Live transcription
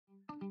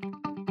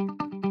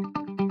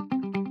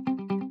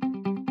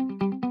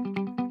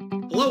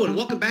Hello and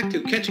welcome back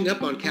to Catching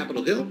Up on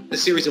Capitol Hill, a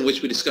series in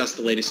which we discuss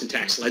the latest in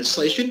tax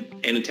legislation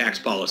and in tax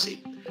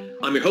policy.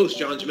 I'm your host,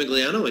 John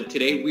Gimigliano, and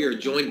today we are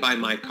joined by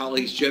my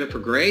colleagues Jennifer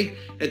Gray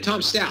and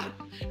Tom Stout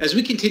as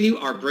we continue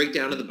our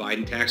breakdown of the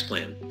Biden tax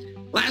plan.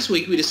 Last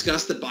week, we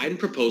discussed the Biden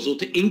proposal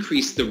to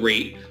increase the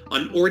rate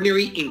on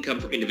ordinary income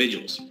for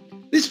individuals.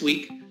 This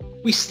week,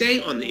 we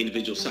stay on the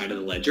individual side of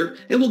the ledger,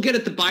 and we'll get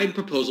at the Biden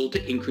proposal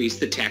to increase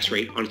the tax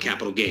rate on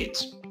capital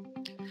gains.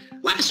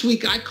 Last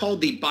week, I called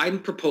the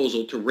Biden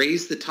proposal to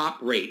raise the top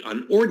rate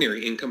on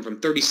ordinary income from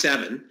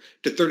 37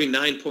 to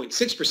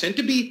 39.6%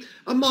 to be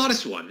a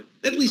modest one,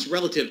 at least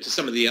relative to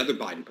some of the other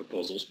Biden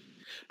proposals.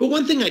 But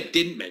one thing I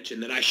didn't mention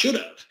that I should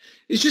have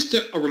is just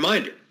a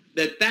reminder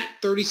that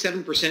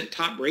 37%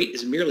 top rate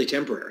is merely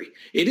temporary.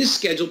 It is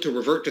scheduled to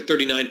revert to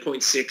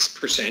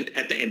 39.6%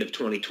 at the end of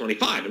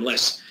 2025,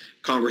 unless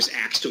Congress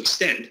acts to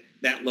extend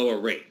that lower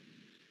rate.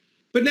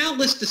 But now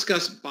let's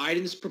discuss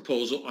Biden's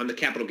proposal on the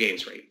capital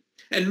gains rate.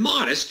 And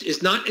modest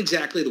is not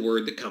exactly the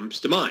word that comes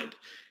to mind.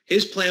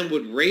 His plan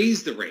would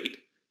raise the rate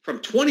from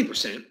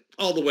 20%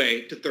 all the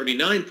way to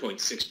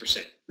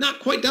 39.6%. Not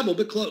quite double,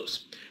 but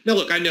close. Now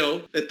look, I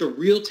know that the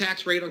real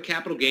tax rate on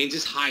capital gains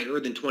is higher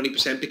than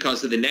 20%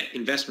 because of the net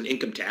investment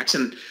income tax.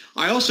 And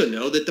I also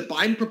know that the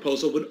Biden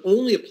proposal would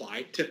only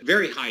apply to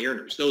very high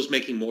earners, those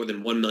making more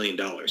than $1 million.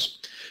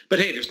 But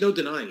hey, there's no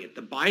denying it.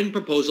 The Biden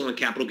proposal on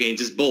capital gains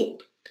is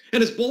bold.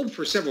 And it's bold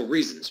for several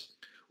reasons.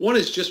 One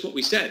is just what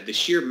we said, the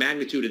sheer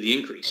magnitude of the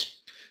increase.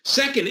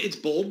 Second, it's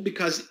bold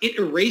because it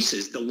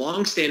erases the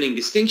long-standing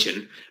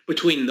distinction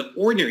between the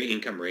ordinary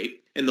income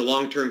rate and the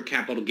long-term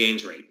capital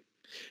gains rate.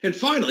 And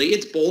finally,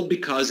 it's bold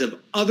because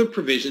of other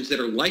provisions that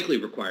are likely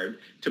required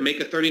to make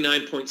a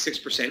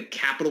 39.6%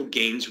 capital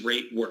gains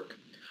rate work.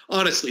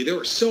 Honestly, there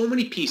are so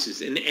many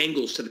pieces and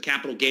angles to the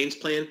capital gains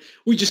plan,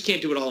 we just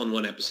can't do it all in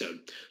one episode.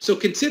 So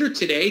consider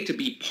today to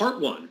be part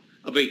one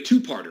of a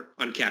two-parter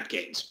on cap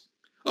gains.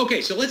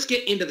 Okay, so let's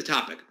get into the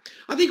topic.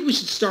 I think we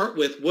should start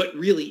with what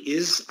really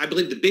is, I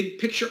believe, the big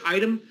picture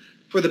item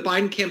for the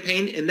Biden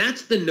campaign, and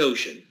that's the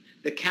notion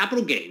that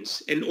capital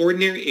gains and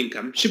ordinary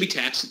income should be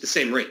taxed at the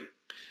same rate.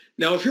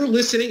 Now, if you're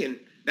listening and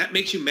that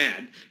makes you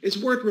mad,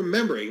 it's worth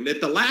remembering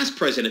that the last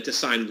president to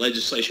sign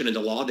legislation into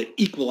law that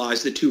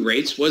equalized the two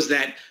rates was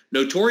that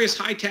notorious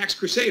high tax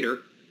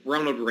crusader,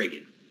 Ronald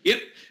Reagan. Yep,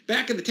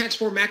 back in the Tax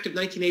Reform Act of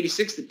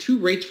 1986, the two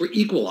rates were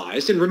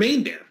equalized and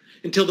remained there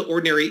until the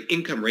ordinary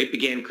income rate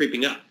began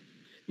creeping up.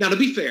 Now, to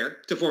be fair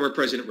to former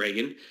President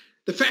Reagan,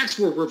 the facts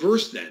were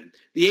reversed then.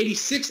 The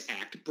 86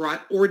 Act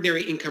brought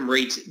ordinary income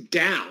rates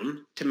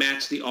down to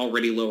match the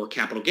already lower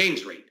capital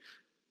gains rate.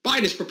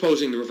 Biden is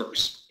proposing the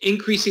reverse,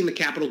 increasing the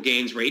capital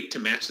gains rate to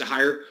match the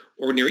higher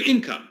ordinary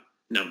income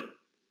number.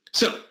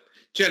 So,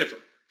 Jennifer,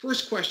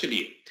 first question to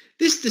you.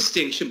 This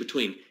distinction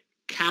between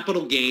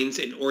capital gains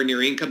and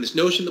ordinary income, this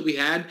notion that we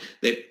had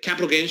that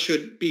capital gains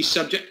should be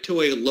subject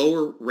to a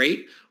lower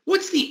rate,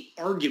 what's the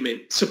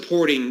argument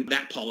supporting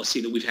that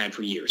policy that we've had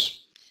for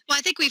years? Well,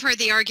 I think we've heard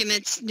the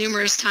arguments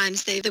numerous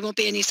times. They won't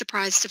be any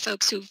surprise to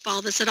folks who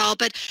follow this at all.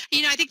 But,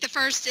 I think the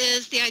first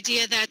is the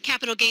idea that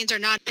capital gains are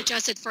not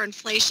adjusted for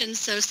inflation.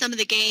 So some of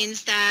the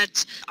gains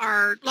that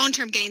are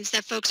long-term gains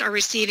that folks are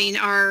receiving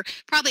are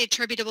probably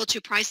attributable to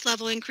price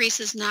level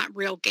increases, not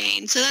real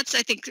gain. So that's,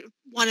 I think,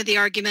 one of the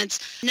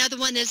arguments. Another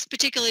one is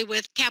particularly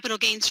with capital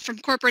gains from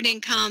corporate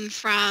income,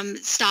 from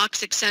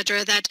stocks, et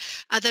cetera, that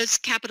those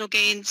capital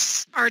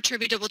gains are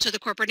attributable to the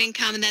corporate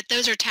income and that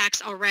those are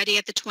taxed already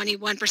at the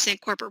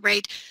 21% corporate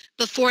rate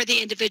before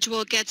the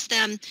individual gets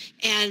them,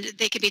 and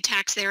they can be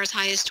taxed there as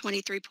high as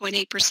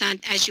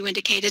 23.8%, as you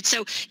indicated.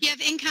 So you have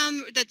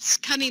income that's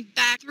coming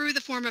back through the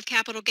form of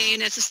capital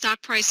gain as the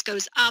stock price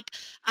goes up,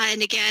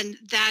 and again,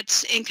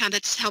 that's income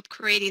that's helped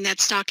creating that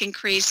stock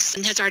increase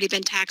and has already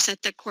been taxed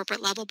at the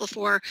corporate level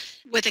before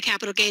with a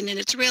capital gain, and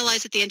it's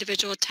realized that the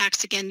individual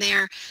taxed again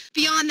there.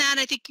 Beyond that,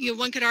 I think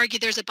one could argue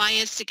there's a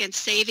bias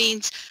against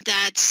savings,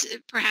 that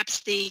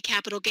perhaps the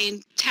capital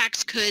gain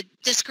tax could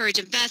discourage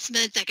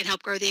investment, that can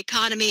help grow the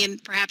economy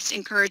and perhaps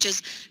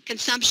encourages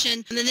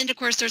consumption. And then, of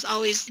course, there's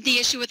always the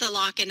issue with the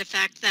lock-in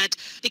effect, that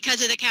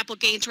because of the capital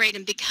gains rate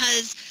and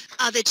because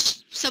of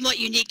its somewhat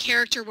unique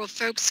character where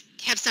folks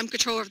have some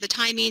control over the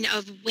timing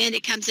of when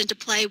it comes into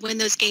play, when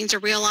those gains are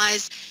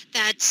realized,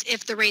 that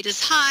if the rate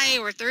is high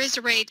or if there is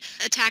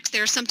a tax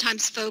there,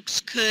 sometimes folks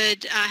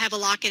could have a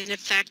lock-in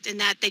effect in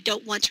that they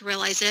don't want to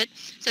realize it.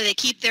 So they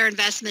keep their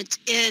investment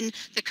in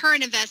the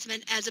current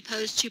investment as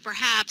opposed to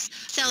perhaps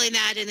selling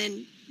that and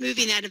then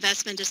moving that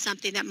investment to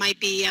something that might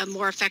be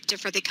more effective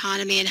for the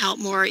economy and help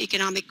more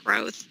economic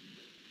growth.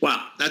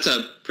 Wow, that's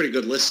a pretty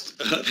good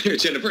list there,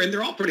 Jennifer, and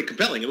they're all pretty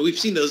compelling. I mean, we've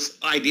seen those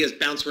ideas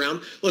bounce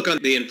around. Look,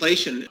 on the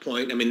inflation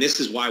point, I mean, this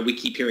is why we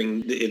keep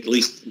hearing, at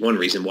least one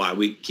reason why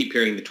we keep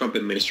hearing the Trump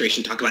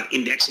administration talk about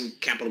indexing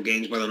capital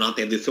gains, whether or not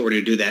they have the authority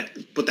to do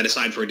that, put that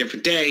aside for a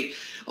different day.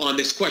 on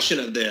this question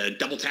of the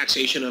double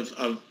taxation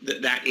of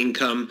that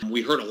income.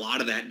 We heard a lot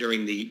of that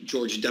during the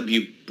George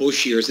W.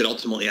 Bush years that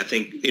ultimately, I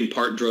think, in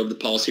part drove the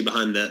policy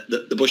behind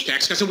the Bush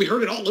tax cuts. And we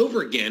heard it all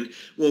over again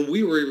when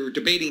we were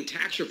debating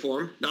tax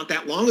reform not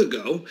that long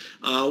ago,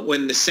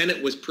 when the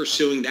Senate was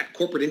pursuing that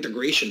corporate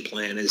integration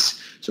plan as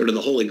sort of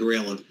the holy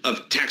grail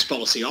of tax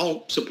policy,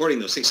 all supporting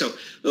those things. So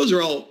those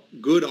are all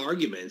good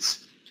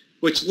arguments,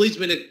 which leads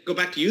me to go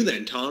back to you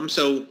then, Tom.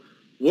 So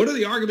what are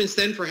the arguments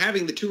then for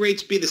having the two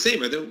rates be the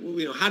same?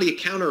 How do you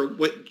counter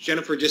what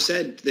Jennifer just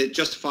said that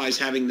justifies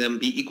having them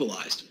be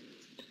equalized?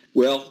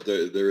 Well,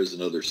 there is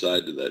another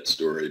side to that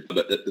story.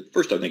 But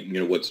first, I think,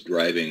 what's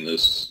driving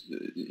this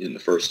in the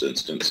first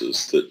instance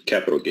is that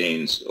capital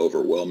gains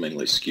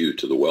overwhelmingly skew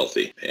to the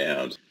wealthy.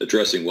 And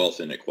addressing wealth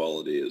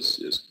inequality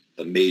is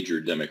a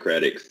major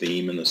Democratic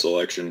theme in this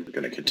election,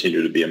 going to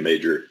continue to be a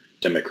major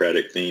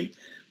Democratic theme,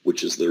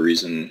 which is the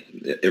reason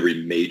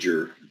every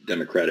major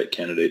Democratic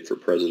candidate for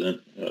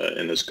president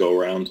in this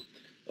go-around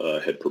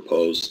had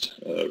proposed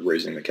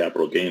raising the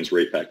capital gains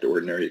rate back to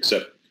ordinary,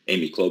 except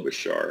Amy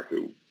Klobuchar,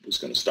 who was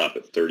going to stop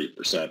at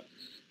 30%.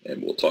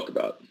 And we'll talk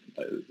about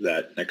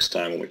that next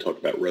time when we talk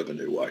about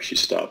revenue, why she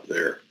stopped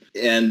there.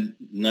 And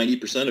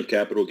 90% of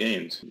capital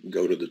gains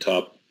go to the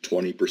top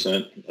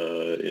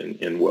 20%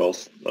 in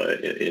wealth,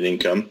 in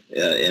income.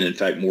 And in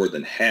fact, more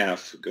than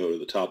half go to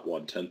the top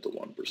 1/10 of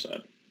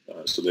 1%.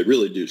 So they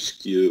really do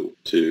skew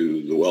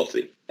to the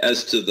wealthy.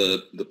 As to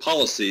the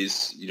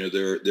policies,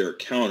 there are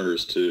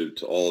counters to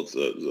all of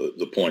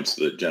the points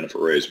that Jennifer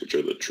raised, which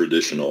are the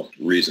traditional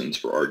reasons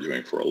for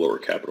arguing for a lower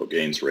capital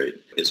gains rate.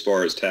 As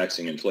far as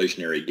taxing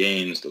inflationary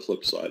gains, the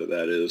flip side of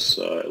that is,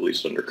 at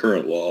least under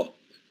current law,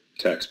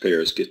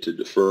 taxpayers get to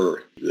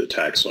defer the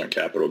tax on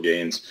capital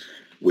gains,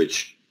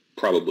 which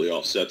probably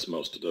offsets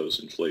most of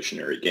those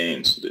inflationary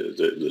gains,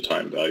 the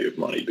time value of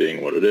money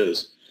being what it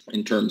is.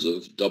 In terms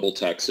of double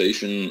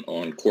taxation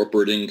on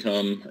corporate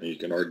income, you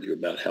can argue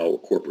about how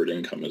corporate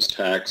income is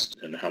taxed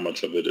and how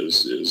much of it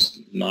is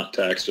not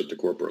taxed at the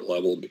corporate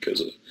level because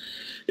of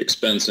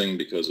expensing,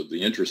 because of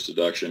the interest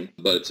deduction.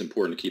 But it's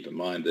important to keep in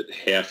mind that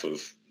half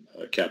of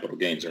capital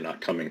gains are not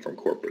coming from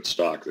corporate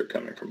stock. They're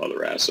coming from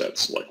other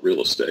assets like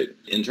real estate.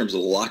 In terms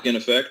of the lock-in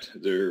effect,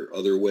 there are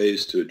other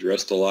ways to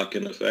address the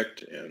lock-in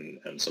effect,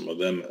 and some of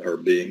them are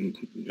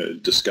being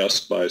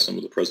discussed by some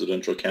of the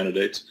presidential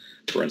candidates.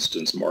 For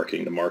instance,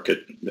 marking to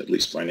market at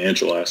least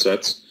financial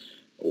assets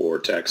or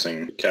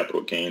taxing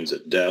capital gains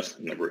at death.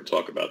 And then we're going to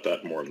talk about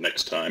that more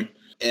next time.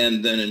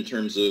 And then in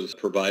terms of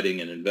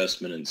providing an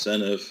investment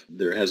incentive,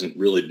 there hasn't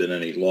really been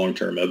any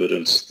long-term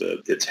evidence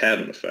that it's had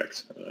an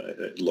effect,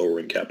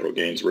 lowering capital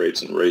gains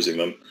rates and raising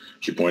them.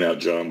 As you point out,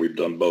 John, we've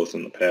done both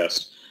in the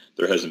past.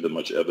 There hasn't been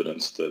much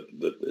evidence that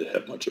it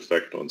had much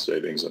effect on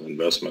savings and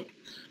investment.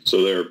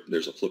 So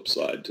there's a flip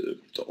side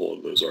to all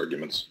of those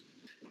arguments.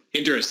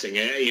 Interesting.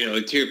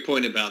 To your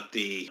point about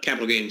the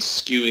capital gains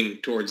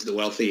skewing towards the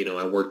wealthy,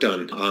 I worked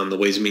on the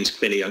Ways and Means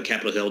Committee on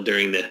Capitol Hill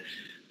during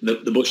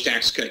the Bush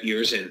tax cut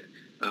years, and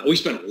we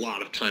spent a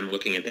lot of time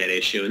looking at that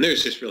issue, and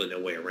there's just really no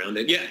way around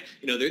it. Yeah,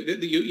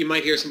 you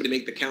might hear somebody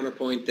make the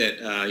counterpoint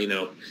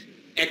that,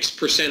 X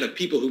percent of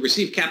people who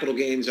receive capital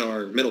gains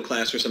are middle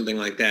class or something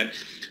like that.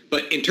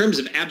 But in terms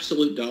of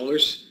absolute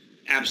dollars,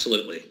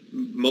 absolutely.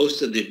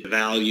 Most of the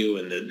value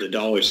and the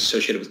dollars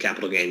associated with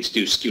capital gains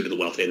do skew to the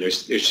wealthy, and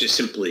there's just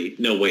simply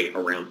no way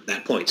around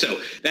that point.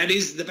 So that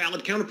is the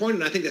valid counterpoint,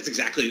 and I think that's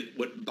exactly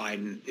what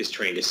Biden is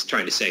trying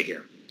to say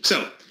here.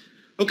 So,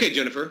 okay,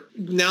 Jennifer,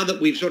 now that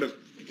we've sort of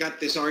got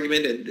this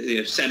argument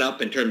and set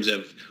up in terms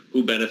of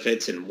who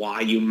benefits and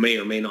why you may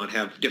or may not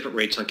have different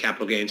rates on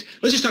capital gains,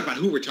 let's just talk about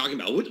who we're talking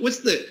about.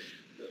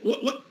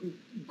 What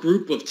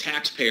group of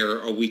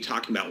taxpayer are we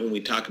talking about when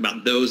we talk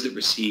about those that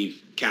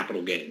receive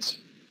capital gains?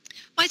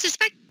 Well, I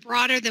suspect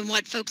broader than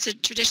what folks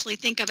would traditionally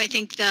think of. I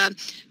think the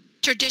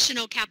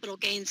traditional capital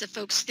gains that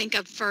folks think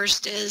of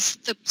first is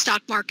the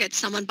stock market.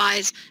 Someone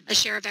buys a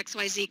share of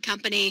XYZ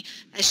company,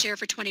 a share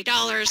for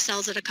 $20,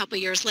 sells it a couple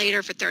years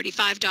later for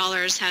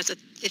 $35, has a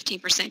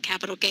 15%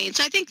 capital gain.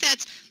 So I think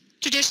that's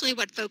traditionally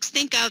what folks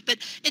think of, but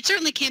it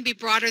certainly can be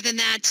broader than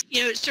that.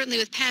 Certainly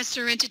with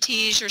pass-through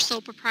entities, your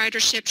sole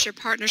proprietorships, your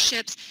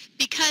partnerships,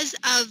 because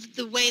of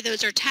the way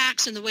those are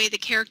taxed and the way the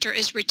character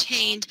is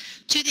retained,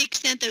 to the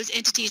extent those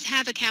entities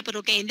have a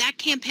capital gain, that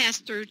can pass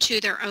through to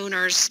their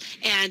owners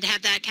and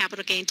have that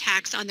capital gain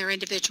taxed on their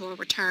individual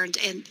returns,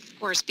 and of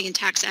course being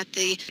taxed at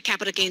the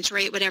capital gains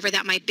rate, whatever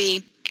that might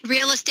be.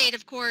 Real estate,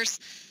 of course,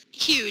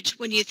 huge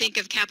when you think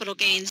of capital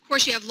gains. Of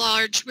course, you have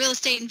large real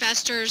estate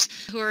investors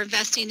who are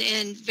investing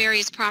in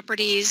various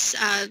properties,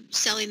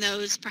 selling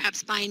those,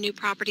 perhaps buying new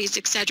properties,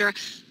 etc.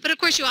 But of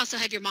course, you also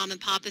have your mom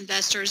and pop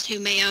investors who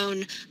may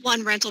own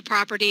one rental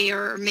property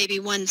or maybe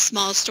one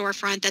small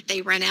storefront that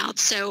they rent out.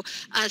 So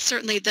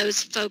certainly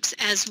those folks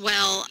as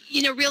well.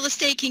 Real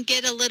estate can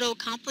get a little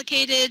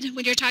complicated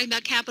when you're talking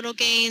about capital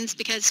gains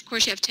because, of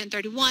course, you have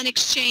 1031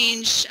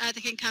 exchange that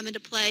can come into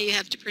play. You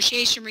have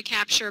depreciation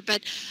recapture.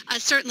 But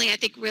certainly I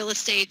think real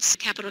estate's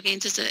capital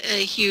gains is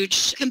a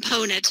huge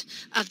component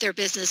of their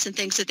business and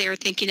things that they are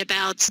thinking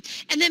about.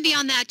 And then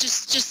beyond that,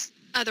 just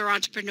other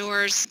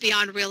entrepreneurs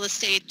beyond real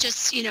estate.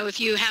 Just, if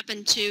you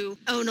happen to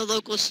own a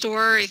local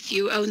store, if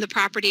you own the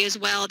property as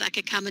well, that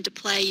could come into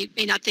play. You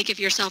may not think of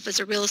yourself as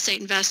a real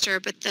estate investor,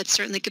 but that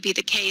certainly could be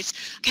the case.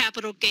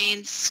 Capital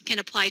gains can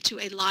apply to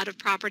a lot of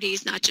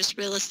properties, not just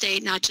real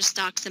estate, not just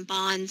stocks and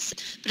bonds,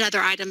 but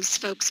other items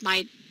folks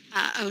might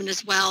own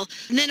as well.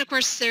 And then, of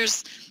course,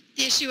 there's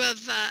the issue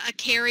of a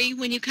carry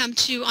when you come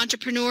to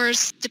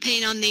entrepreneurs.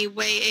 Depending on the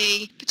way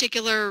a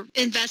particular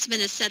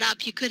investment is set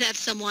up, you could have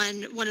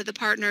one of the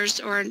partners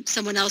or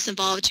someone else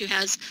involved who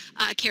has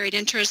carried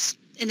interest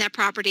in that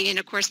property. And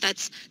of course,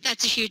 that's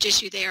a huge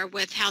issue there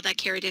with how that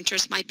carried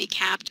interest might be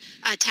capped,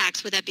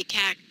 taxed. Would that be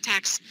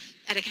taxed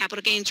at a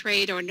capital gains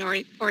rate or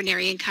an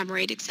ordinary income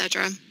rate, et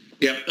cetera?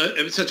 Yeah,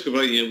 it's such a good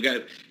point.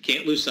 We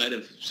can't lose sight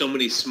of so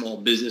many small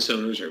business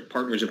owners or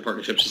partners and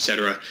partnerships, et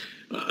cetera.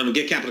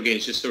 Get capital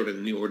gains just sort of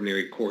in the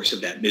ordinary course of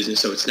that business.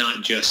 So it's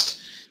not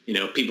just,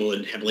 people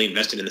heavily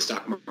invested in the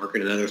stock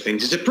market and other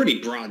things. It's a pretty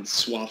broad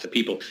swath of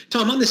people.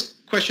 Tom, on this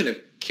question of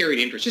carried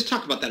interest, just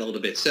talk about that a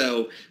little bit.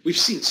 So we've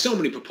seen so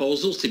many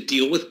proposals to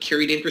deal with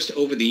carried interest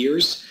over the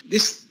years.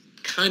 This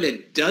kind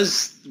of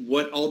does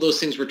what all those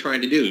things we're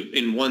trying to do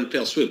in one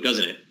fell swoop,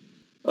 doesn't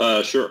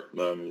it? Sure.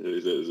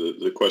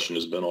 The question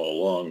has been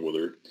all along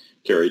whether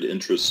carried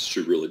interest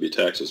should really be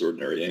taxed as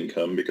ordinary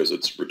income because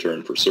it's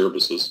return for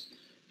services.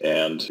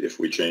 And if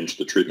we change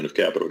the treatment of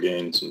capital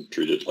gains and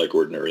treat it like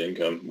ordinary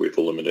income, we've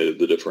eliminated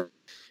the difference.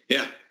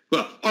 Yeah.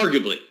 Well,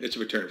 arguably, it's a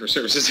return for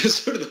services. That's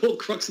sort of the whole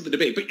crux of the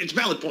debate. But it's a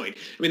valid point.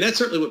 I mean, that's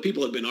certainly what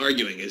people have been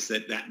arguing is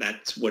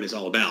that's what it's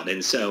all about.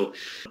 And so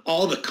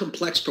all the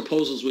complex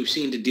proposals we've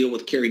seen to deal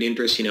with carried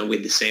interest,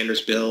 with the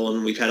Sanders bill,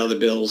 and we've had other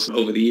bills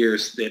over the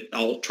years that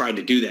all tried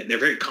to do that. They're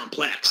very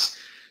complex.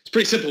 It's a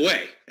pretty simple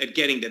way at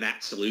getting to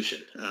that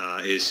solution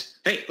is,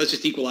 hey, let's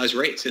just equalize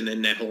rates. And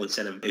then that whole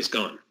incentive is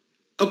gone.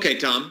 Okay,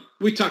 Tom,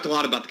 we talked a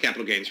lot about the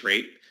capital gains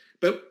rate,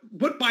 but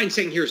what Biden's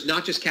saying here is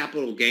not just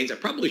capital gains. I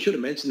probably should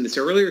have mentioned this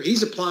earlier.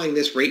 He's applying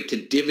this rate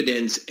to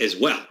dividends as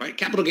well, right?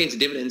 Capital gains and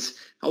dividends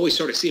always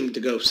sort of seem to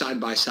go side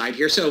by side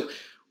here. So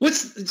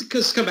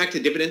let's come back to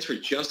dividends for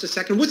just a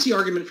second. What's the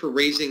argument for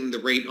raising the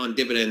rate on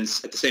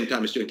dividends at the same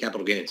time as doing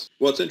capital gains?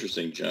 Well, it's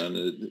interesting, John.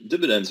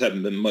 Dividends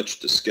haven't been much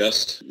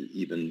discussed,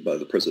 even by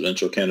the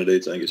presidential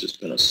candidates. I think it's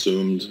just been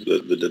assumed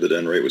that the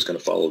dividend rate was going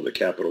to follow the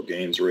capital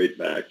gains rate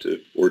back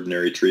to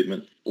ordinary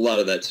treatment. A lot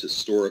of that's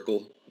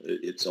historical.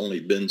 It's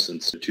only been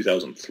since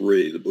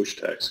 2003, the Bush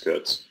tax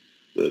cuts,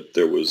 that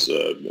there was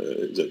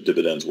that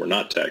dividends were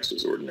not taxed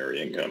as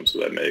ordinary income. So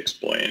that may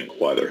explain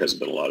why there hasn't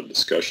been a lot of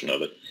discussion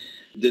of it.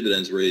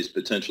 Dividends raise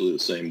potentially the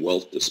same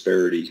wealth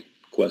disparity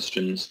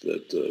questions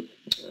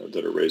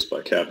that are raised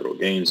by capital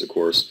gains, of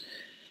course.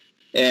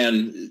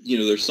 And,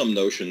 there's some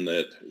notion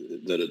that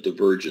a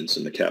divergence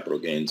in the capital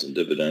gains and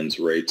dividends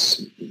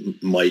rates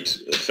might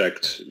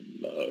affect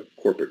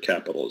corporate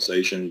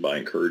capitalization by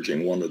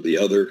encouraging one or the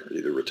other,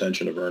 either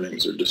retention of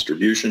earnings or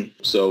distribution.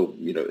 So,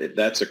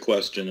 that's a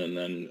question. And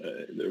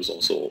then there's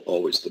also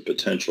always the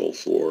potential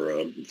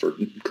for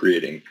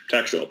creating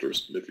tax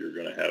shelters if you're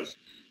going to have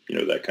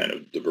that kind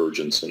of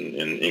divergence in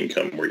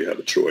income where you have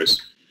a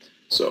choice.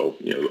 So,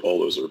 all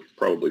those are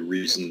probably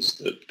reasons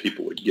that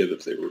people would give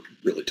if they were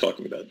really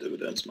talking about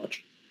dividends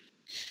much.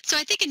 So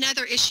I think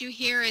another issue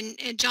here, and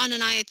John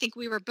and I think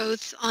we were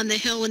both on the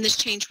Hill when this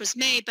change was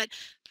made, but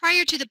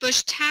prior to the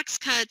Bush tax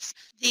cuts,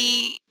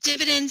 the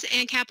dividends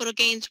and capital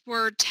gains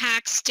were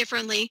taxed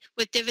differently,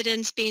 with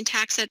dividends being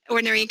taxed at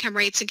ordinary income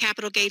rates and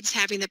capital gains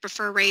having the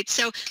preferred rates.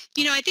 So,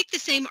 I think the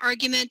same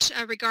argument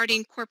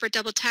regarding corporate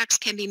double tax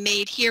can be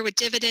made here with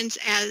dividends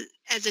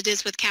as it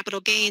is with capital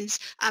gains,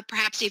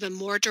 perhaps even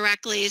more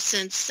directly,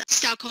 since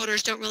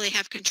stockholders don't really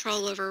have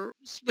control over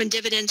when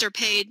dividends are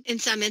paid in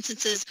some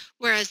instances,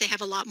 whereas they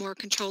have a lot more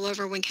control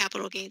over when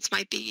capital gains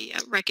might be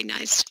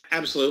recognized.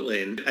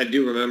 Absolutely. And I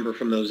do remember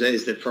from those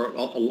days that for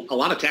a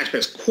lot of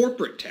taxpayers,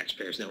 corporate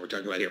taxpayers now we're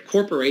talking about here,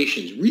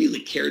 corporations really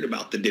cared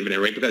about the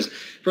dividend rate, because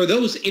for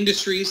those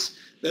industries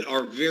that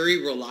are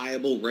very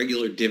reliable,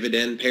 regular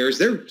dividend payers,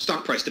 their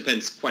stock price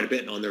depends quite a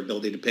bit on their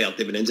ability to pay out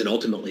dividends and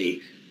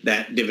ultimately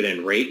that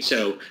dividend rate.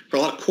 So for a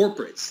lot of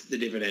corporates, the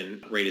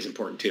dividend rate is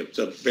important too.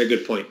 So very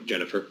good point,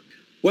 Jennifer.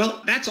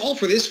 Well, that's all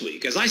for this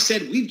week. As I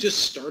said, we've just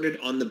started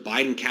on the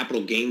Biden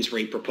capital gains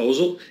rate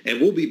proposal, and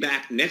we'll be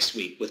back next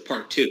week with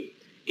part 2.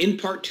 In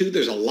part 2,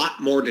 there's a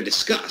lot more to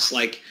discuss,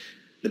 like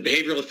the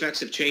behavioral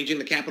effects of changing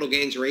the capital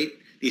gains rate,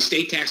 the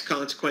estate tax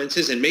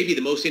consequences, and maybe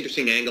the most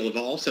interesting angle of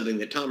all, something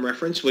that Tom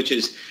referenced, which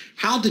is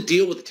how to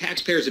deal with the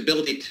taxpayer's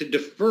ability to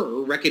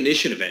defer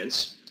recognition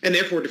events and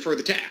therefore defer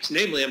the tax.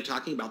 Namely, I'm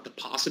talking about the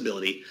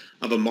possibility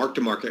of a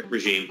mark-to-market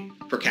regime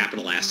for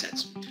capital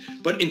assets.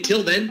 But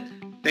until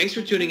then, thanks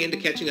for tuning in to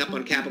Catching Up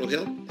on Capitol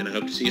Hill, and I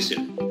hope to see you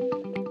soon.